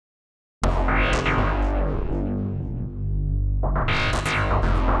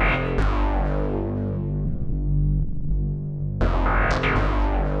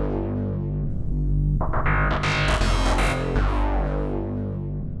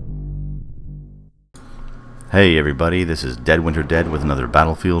Hey everybody, this is Dead Winter Dead with another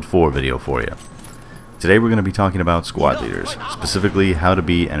Battlefield 4 video for you. Today we're going to be talking about squad leaders, specifically how to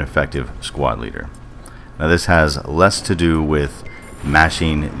be an effective squad leader. Now this has less to do with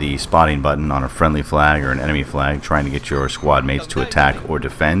mashing the spotting button on a friendly flag or an enemy flag trying to get your squad mates to attack or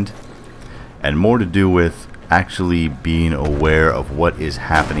defend, and more to do with actually being aware of what is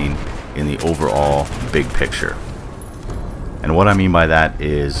happening in the overall big picture. And what I mean by that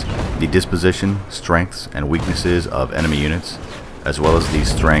is the disposition, strengths, and weaknesses of enemy units, as well as the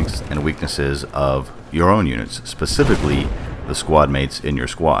strengths and weaknesses of your own units, specifically the squad mates in your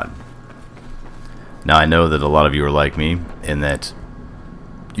squad. Now I know that a lot of you are like me in that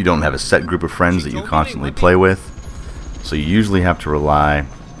you don't have a set group of friends that you constantly play with, so you usually have to rely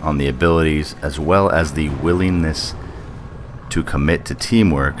on the abilities as well as the willingness to commit to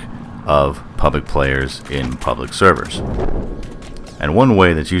teamwork of public players in public servers. And one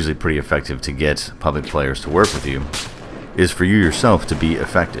way that's usually pretty effective to get public players to work with you is for you yourself to be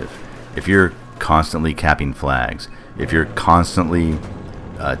effective. If you're constantly capping flags, if you're constantly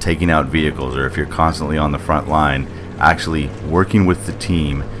taking out vehicles, or if you're constantly on the front line actually working with the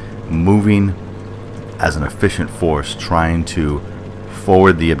team, moving as an efficient force, trying to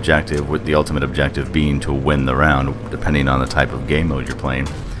forward the objective, with the ultimate objective being to win the round, depending on the type of game mode you're playing,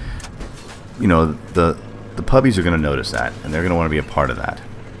 you know, the pubbies are going to notice that, and they're going to want to be a part of that.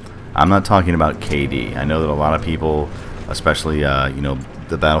 I'm not talking about KD. I know that a lot of people, especially you know,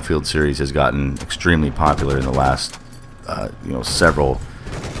 the Battlefield series has gotten extremely popular in the last you know, several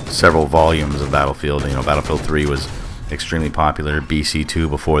volumes of Battlefield. You know, Battlefield 3 was extremely popular. BC2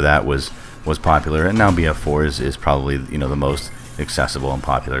 before that was popular, and now BF4 is probably, you know, the most accessible and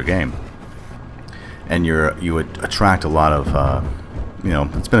popular game. And you would attract a lot of you know,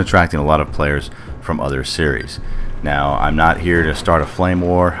 it's been attracting a lot of players from other series. Now, I'm not here to start a flame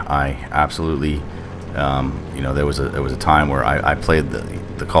war. I absolutely, you know, there was a time where I played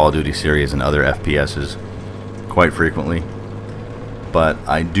the Call of Duty series and other FPSs quite frequently, but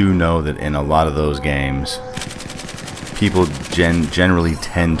I do know that in a lot of those games, people generally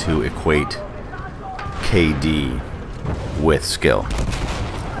tend to equate KD with skill,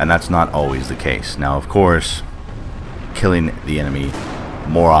 and that's not always the case. Now, of course, killing the enemy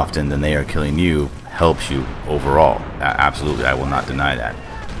more often than they are killing you helps you overall. Absolutely, I will not deny that.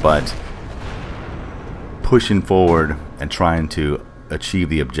 But pushing forward and trying to achieve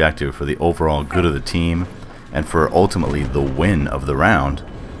the objective for the overall good of the team and for ultimately the win of the round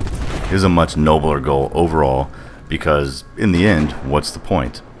is a much nobler goal overall, because in the end, what's the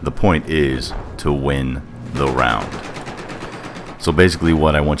point? The point is to win the round. So basically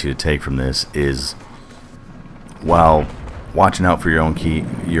what I want you to take from this is, while watching out for your own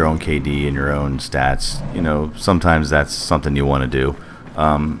KD and your own stats, you know, sometimes that's something you want to do.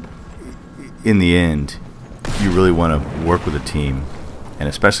 In the end, you really want to work with a team, and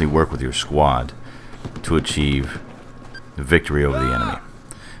especially work with your squad, to achieve victory over the enemy.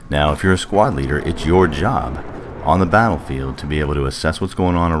 Now, if you're a squad leader, it's your job on the battlefield to be able to assess what's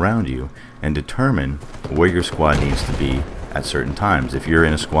going on around you and determine where your squad needs to be at certain times. If you're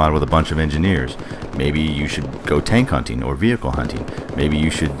in a squad with a bunch of engineers, maybe you should go tank hunting or vehicle hunting. Maybe you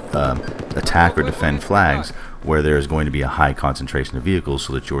should attack or defend flags where there is going to be a high concentration of vehicles,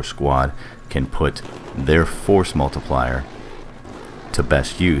 so that your squad can put their force multiplier to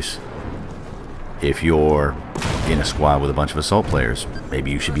best use. If you're in a squad with a bunch of assault players,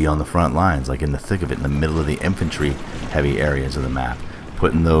 maybe you should be on the front lines, like in the thick of it, in the middle of the infantry heavy areas of the map,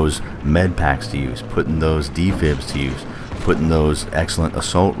 putting those med packs to use, putting those defibs to use, putting those excellent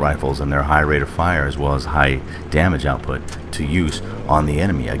assault rifles and their high rate of fire as well as high damage output to use on the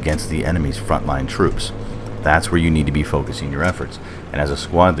enemy, against the enemy's frontline troops. That's where you need to be focusing your efforts. And as a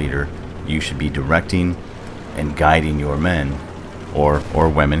squad leader, you should be directing and guiding your men, or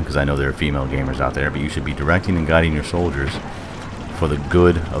women, because I know there are female gamers out there, but you should be directing and guiding your soldiers for the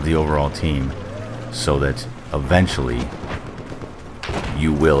good of the overall team, so that eventually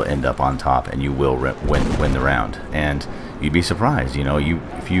you will end up on top and you will win the round. And you'd be surprised, you know,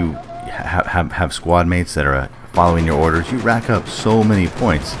 if you have squad mates that are following your orders, you rack up so many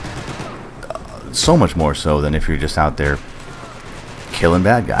points, so much more so than if you're just out there killing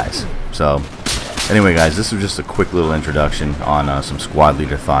bad guys. So anyway, guys, this was just a quick little introduction on some squad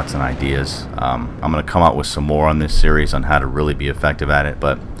leader thoughts and ideas. I'm going to come out with some more on this series on how to really be effective at it,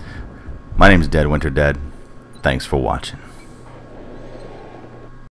 but my name is Dead Winter Dead. Thanks for watching.